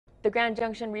The Grand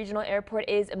Junction Regional Airport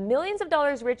is millions of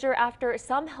dollars richer after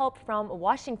some help from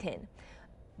Washington.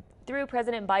 Through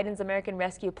President Biden's American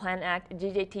Rescue Plan Act,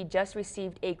 GJT just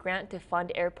received a grant to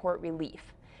fund airport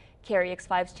relief.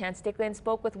 KREX5's Chance Sticklin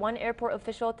spoke with one airport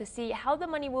official to see how the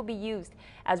money will be used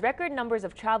as record numbers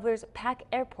of travelers pack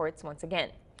airports once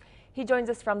again. He joins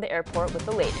us from the airport with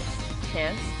the latest.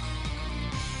 Chance?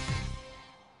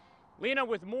 Lena,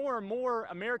 with more and more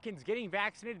Americans getting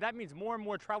vaccinated, that means more and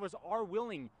more travelers are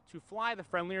willing to fly the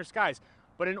friendlier skies.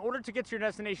 But in order to get to your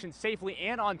destination safely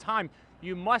and on time,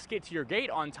 you must get to your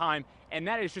gate on time, and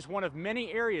that is just one of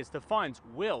many areas the funds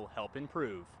will help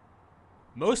improve.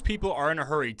 Most people are in a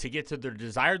hurry to get to their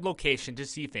desired location to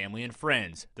see family and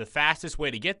friends. The fastest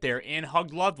way to get there and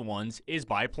hug loved ones is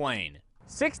by plane.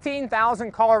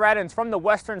 16,000 Coloradans from the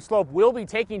western slope will be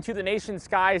taking to the nation's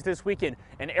skies this weekend,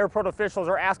 and airport officials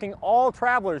are asking all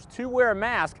travelers to wear a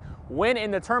mask when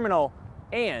in the terminal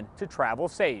and to travel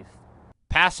safe.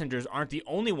 Passengers aren't the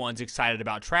only ones excited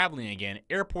about traveling again.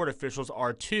 Airport officials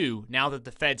are too, now that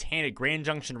the feds handed Grand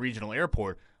Junction Regional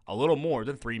Airport a little more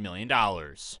than $3 million.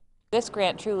 This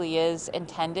grant truly is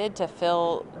intended to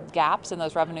fill gaps in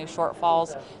those revenue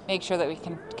shortfalls, make sure that we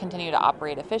can continue to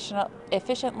operate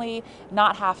efficiently,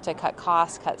 not have to cut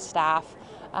costs, cut staff,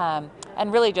 and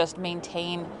really just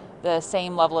maintain the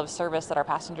same level of service that our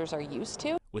passengers are used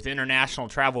to. With international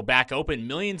travel back open,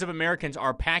 millions of Americans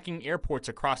are packing airports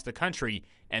across the country,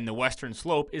 and the Western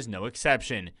Slope is no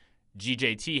exception.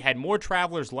 GJT had more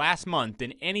travelers last month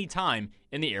than any time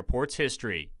in the airport's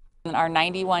history. In our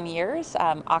 91 years,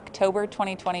 October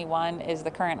 2021 is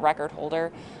the current record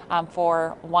holder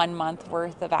for 1 month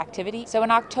worth of activity. So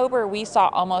in October, we saw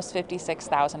almost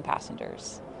 56,000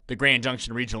 passengers. The Grand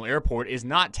Junction Regional Airport is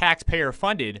not taxpayer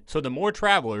funded, so the more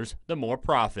travelers, the more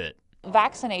profit.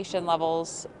 Vaccination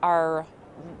levels are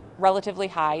relatively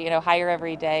high, higher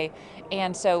every day,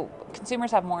 and so consumers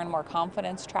have more and more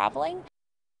confidence traveling.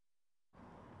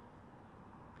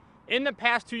 In the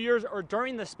past 2 years, or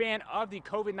during the span of the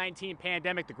COVID-19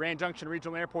 pandemic, the Grand Junction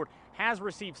Regional Airport has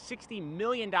received $60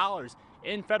 million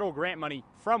in federal grant money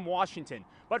from Washington.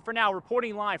 But for now,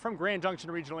 reporting live from Grand Junction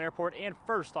Regional Airport and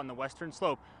first on the Western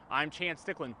Slope, I'm Chance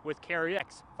Sticklin with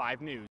KREX 5 News.